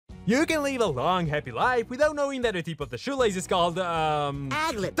You can live a long, happy life without knowing that the tip of the shoelace is called,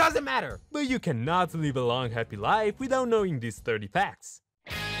 Aglet. Doesn't matter! But you cannot live a long, happy life without knowing these 30 facts.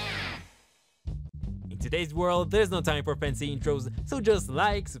 In today's world, there's no time for fancy intros, so just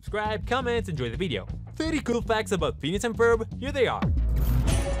like, subscribe, comment, enjoy the video. 30 cool facts about Phineas and Ferb, here they are.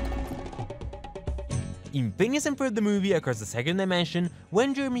 In Phineas and Ferb the movie across the second dimension,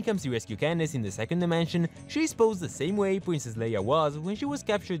 when Jeremy comes to rescue Candace in the second dimension, she is posed the same way Princess Leia was when she was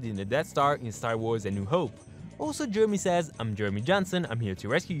captured in the Death Star in Star Wars A New Hope. Also, Jeremy says, "I'm Jeremy Johnson, I'm here to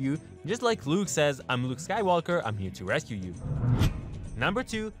rescue you," just like Luke says, "I'm Luke Skywalker, I'm here to rescue you." Number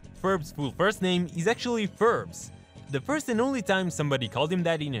 2. Ferb's full first name is actually Ferbs. The first and only time somebody called him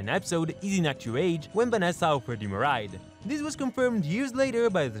that in an episode is in Act Your Age when Vanessa offered him a ride. This was confirmed years later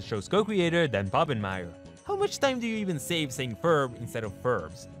by the show's co-creator Dan Povenmire. How much time do you even save saying Ferb instead of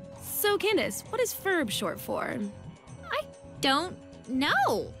Ferbs? So Candace, what is Ferb short for? I don't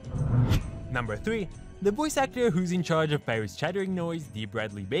know. Number 3. The voice actor who's in charge of Paris' chattering noise, D.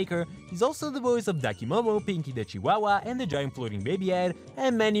 Bradley Baker, is also the voice of Ducky Momo, Pinky the Chihuahua, and the giant floating baby head,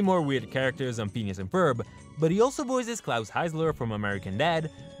 and many more weird characters on Phineas and Ferb, but he also voices Klaus Heisler from American Dad,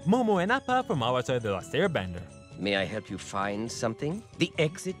 Momo and Appa from Avatar The Last Airbender. May I help you find something? The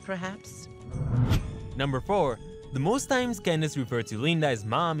exit, perhaps? Number 4. The most times Candace referred to Linda as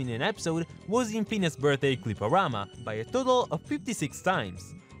mom in an episode was in Phineas' birthday Cliporama, by a total of 56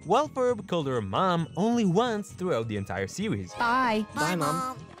 times, while Ferb called her mom only once throughout the entire series. Bye. Bye,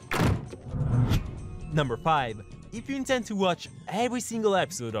 Mom. Number 5. If you intend to watch every single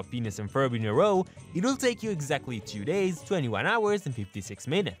episode of Phineas and Ferb in a row, it'll take you exactly 2 days, 21 hours, and 56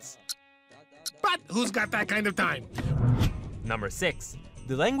 minutes. But who's got that kind of time? Number 6.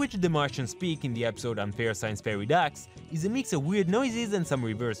 The language the Martians speak in the episode Unfair Science Fairy Ducks is a mix of weird noises and some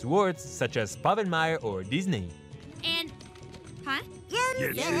reversed words such as Povenmire or Disney. And, huh?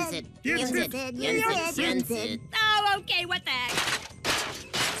 Yensid. Yensid. Oh, okay, what the heck?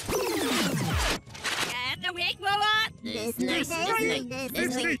 The week, what? This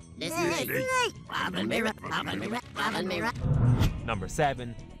Number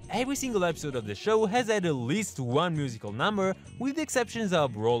 7. Every single episode of the show has had at least one musical number, with the exceptions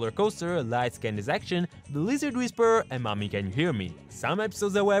of Roller Coaster, Lights, Candace Action, The Lizard Whisperer, and Mommy Can You Hear Me. Some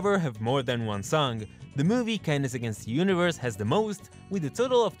episodes, however, have more than one song. The movie Kindness Against the Universe has the most, with a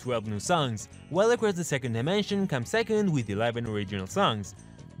total of 12 new songs, while Across the Second Dimension comes second with 11 original songs.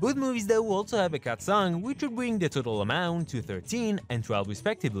 Both movies though also have a cut song, which would bring the total amount to 13 and 12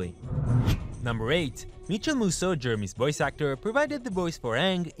 respectively. Number 8. Mitchell Musso, Jeremy's voice actor, provided the voice for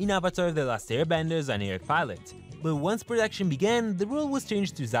Aang in Avatar The Last Airbender's unaired pilot. But once production began, the role was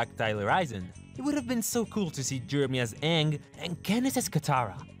changed to Zach Tyler Eisen. It would have been so cool to see Jeremy as Aang and Candace as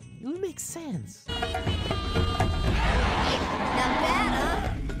Katara. It would make sense. Not bad,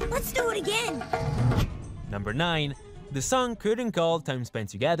 huh? Let's do it again. Number 9. The song Curtain Call Time Spent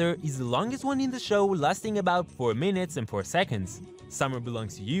Together is the longest one in the show, lasting about 4 minutes and 4 seconds. Summer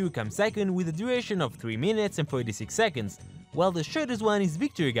Belongs to You comes second with a duration of 3 minutes and 46 seconds, while the shortest one is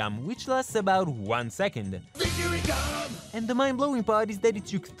Victory Gum, which lasts about 1 second. Victory Gum! And the mind-blowing part is that it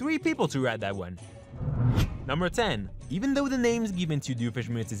took 3 people to write that one. Number 10. Even though the names given to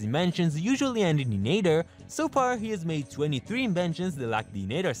Doofenshmirtz's inventions usually end in "inator," so far he has made 23 inventions that lack the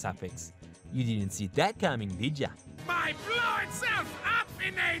 "inator" suffix. You didn't see that coming, did ya? My blow itself up,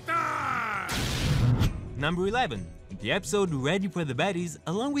 Inator! Number 11. The episode Ready for the Baddies,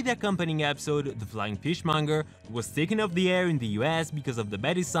 along with the accompanying episode The Flying Fishmonger, was taken off the air in the US because of the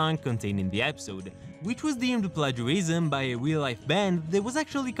Baddies song contained in the episode, which was deemed plagiarism by a real-life band that was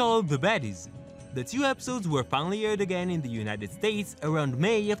actually called The Baddies. The 2 episodes were finally aired again in the United States around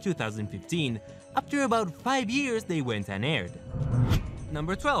May of 2015. After about 5 years, they went unaired.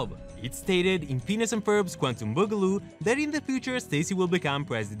 Number 12. It's stated in Phineas and Ferb's Quantum Boogaloo that in the future Stacy will become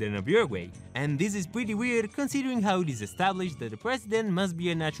president of Uruguay, and this is pretty weird considering how it is established that the president must be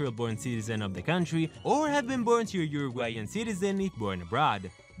a natural-born citizen of the country or have been born to a Uruguayan citizen if born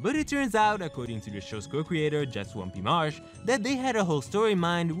abroad. But it turns out, according to the show's co-creator Jeff Swampy Marsh, that they had a whole story in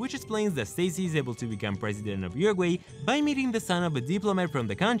mind which explains that Stacy is able to become president of Uruguay by meeting the son of a diplomat from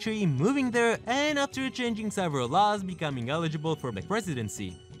the country, moving there, and after changing several laws, becoming eligible for the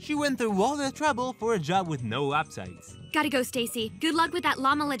presidency. She went through all the trouble for a job with no upsides. Gotta go, Stacy. Good luck with that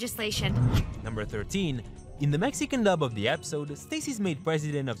llama legislation. Number 13. In the Mexican dub of the episode, Stacy's made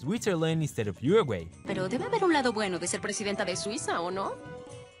president of Switzerland instead of Uruguay. Pero debe haber un lado bueno de ser presidenta de Suiza, ¿o no?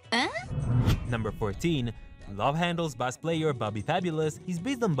 Number 14. Love Handle's bass player Bobby Fabulous is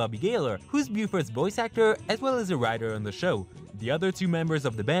based on Bobby Gaylor, who's Buford's voice actor as well as a writer on the show. The other two members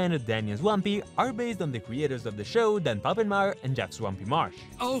of the band, Danny and Swampy, are based on the creators of the show, Dan Poppenmeyer and Jeff Swampy Marsh.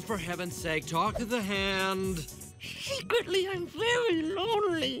 Oh, for heaven's sake, talk to the hand. Secretly, I'm very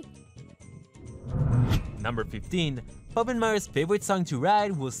lonely. Number 15. Poppenmeyer's favorite song to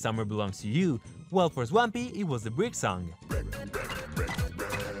write was Summer Belongs to You, while for Swampy it was the Brick song.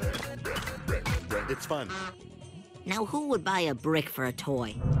 It's fun. Now who would buy a brick for a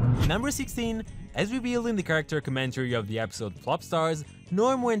toy? Number 16. As revealed in the character commentary of the episode Flop Stars,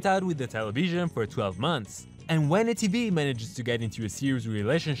 Norm went out with the television for 12 months. And when a TV manages to get into a serious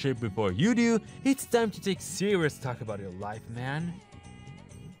relationship before you do, it's time to take serious talk about your life, man.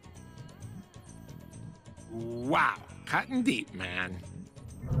 Wow, cutting deep, man.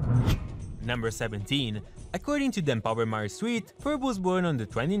 Number 17. According to Dan Poppenmeyer's tweet, Ferb was born on the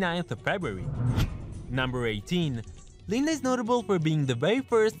 29th of February. Number 18. Linda is notable for being the very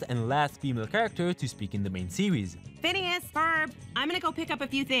first and last female character to speak in the main series. Phineas, Ferb, I'm gonna go pick up a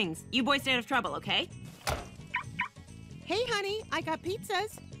few things. You boys stay out of trouble, okay? Hey, honey, I got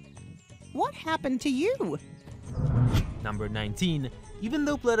pizzas. What happened to you? Number 19. Even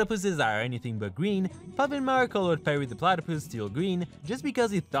though platypuses are anything but green, Poppenmeyer colored Perry the platypus teal green just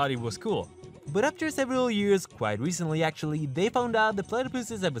because he thought it was cool. But after several years, quite recently actually, they found out the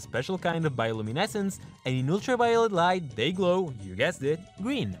platypuses have a special kind of bioluminescence, and in ultraviolet light they glow, you guessed it,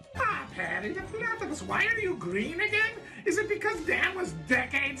 green. Ah, Patty, the platypus, why are you green again? Is it because Dan was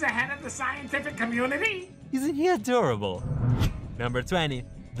decades ahead of the scientific community? Isn't he adorable? Number 20.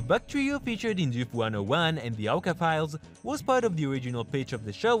 The Bug Trio featured in Doof 101 and the Auka Files was part of the original pitch of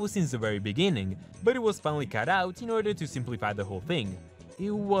the show since the very beginning, but it was finally cut out in order to simplify the whole thing. It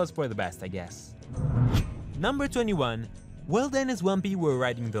was for the best, I guess. Number 21. While Dan and Swampy were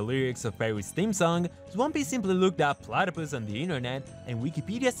writing the lyrics of Perry's theme song, Swampy simply looked up platypus on the internet and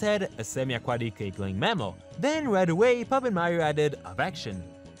Wikipedia said a semi-aquatic egg-laying mammal. Then right away Poppenmeyer added of action.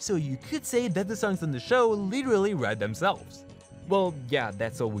 So you could say that the songs on the show literally write themselves. Well, yeah,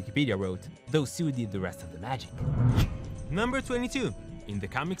 that's all Wikipedia wrote. Those two did the rest of the magic. Number 22. In the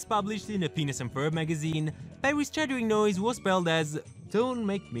comics published in the Phineas and Ferb magazine, Perry's chattering noise was spelled as, don't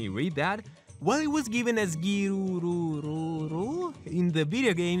make me read that, while it was given as Girurururu in the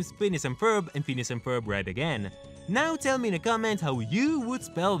video games Phineas and Ferb and Phineas and Ferb Red Again. Now tell me in a comment how you would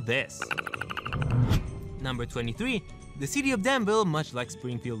spell this. Number 23. The city of Danville, much like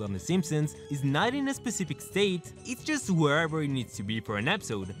Springfield on The Simpsons, is not in a specific state, it's just wherever it needs to be for an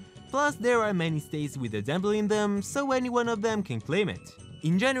episode. Plus, there are many states with a Danville in them, so any one of them can claim it.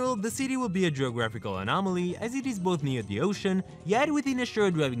 In general, the city will be a geographical anomaly as it is both near the ocean, yet within a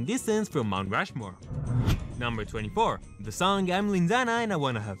short driving distance from Mount Rushmore. Number 24. The song I'm Lindana and I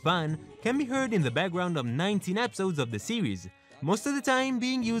Wanna Have Fun can be heard in the background of 19 episodes of the series, most of the time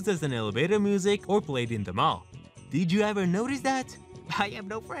being used as an elevator music or played in the mall. Did you ever notice that? I have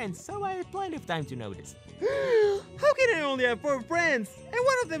no friends, so I had plenty of time to notice. How can I only have 4 friends? And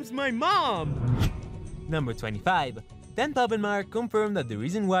one of them's my mom! Number 25. Dan Poppenmeyer confirmed that the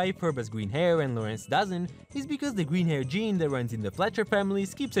reason why Ferb has green hair and Lawrence doesn't is because the green hair gene that runs in the Fletcher family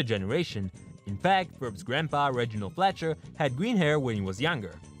skips a generation. In fact, Ferb's grandpa, Reginald Fletcher, had green hair when he was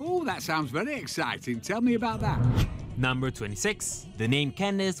younger. Oh, that sounds very exciting. Tell me about that. Number 26. The name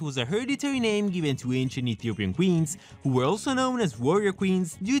Candace was a hereditary name given to ancient Ethiopian queens, who were also known as warrior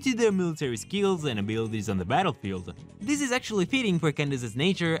queens due to their military skills and abilities on the battlefield. This is actually fitting for Candace's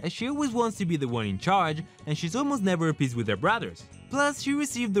nature, as she always wants to be the one in charge, and she's almost never at peace with her brothers. Plus, she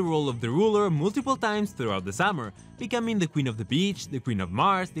received the role of the ruler multiple times throughout the summer, becoming the Queen of the Beach, the Queen of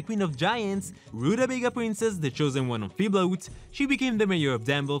Mars, the Queen of Giants, Rutabaga Princess, the chosen one of Fiblaut, she became the mayor of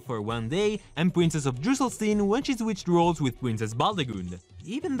Danville for one day, and Princess of Drusselstein when she switched roles with Princess Baldegund.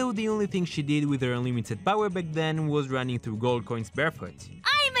 Even though the only thing she did with her unlimited power back then was running through gold coins barefoot.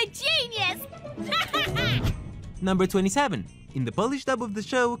 I'm a genius! Number 27. In the Polish dub of the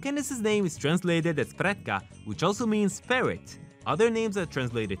show, Candace's name is translated as Fretka, which also means ferret. Other names are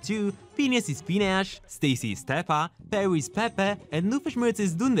translated to Phineas is Phineas, Stacy is Stepa, Perry is Pepe, and Doofenshmirtz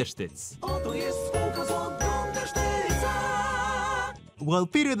is Dunderstitz. While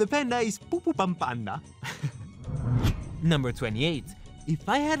Peter the Panda is Pupupampanda. Number 28. If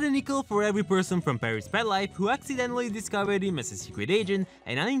I had a nickel for every person from Perry's pet life who accidentally discovered him as a secret agent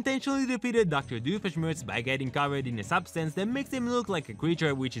and unintentionally defeated Dr. Doofenshmirtz by getting covered in a substance that makes him look like a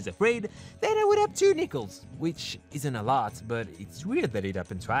creature which is afraid, then I would have 2 nickels, which isn't a lot, but it's weird that it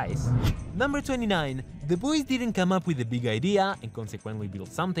happened twice. Number 29. The boys didn't come up with a big idea and consequently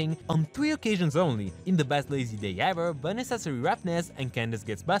built something on 3 occasions only. In the best lazy day ever, Unnecessary Roughness and Candace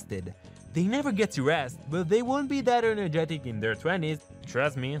gets busted. They never get to rest, but they won't be that energetic in their 20s,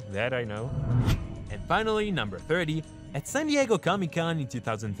 trust me, that I know. And finally, number 30, At San Diego Comic-Con in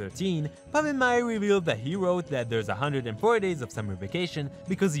 2013, Puppet Mario revealed that he wrote that there's 104 days of summer vacation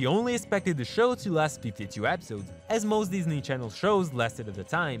because he only expected the show to last 52 episodes, as most Disney Channel shows lasted at the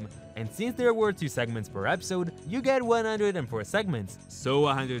time, and since there were 2 segments per episode, you get 104 segments, so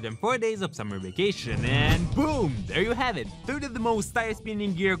 104 days of summer vacation, and boom! There you have it! 30 of the most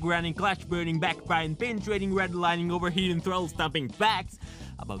tire-spinning, gear-grinding, clutch-burning, backfiring, penetrating, redlining, overheating, throttle-stomping facts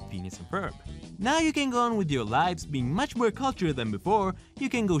about Phineas and Ferb. Now you can go on with your lives being much more cultured than before. You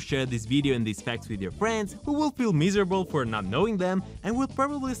can go share this video and these facts with your friends who will feel miserable for not knowing them and will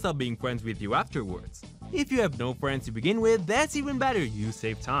probably stop being friends with you afterwards. If you have no friends to begin with, that's even better, you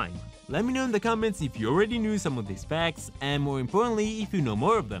save time. Let me know in the comments if you already knew some of these facts, and more importantly, if you know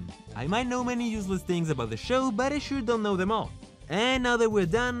more of them. I might know many useless things about the show, but I sure don't know them all. And now that we're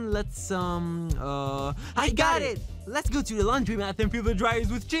done, let's I got it! Let's go to the laundromat and fill the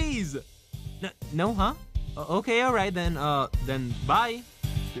dryers with cheese! No, huh? Okay, alright then bye.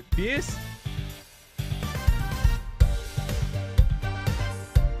 Peace?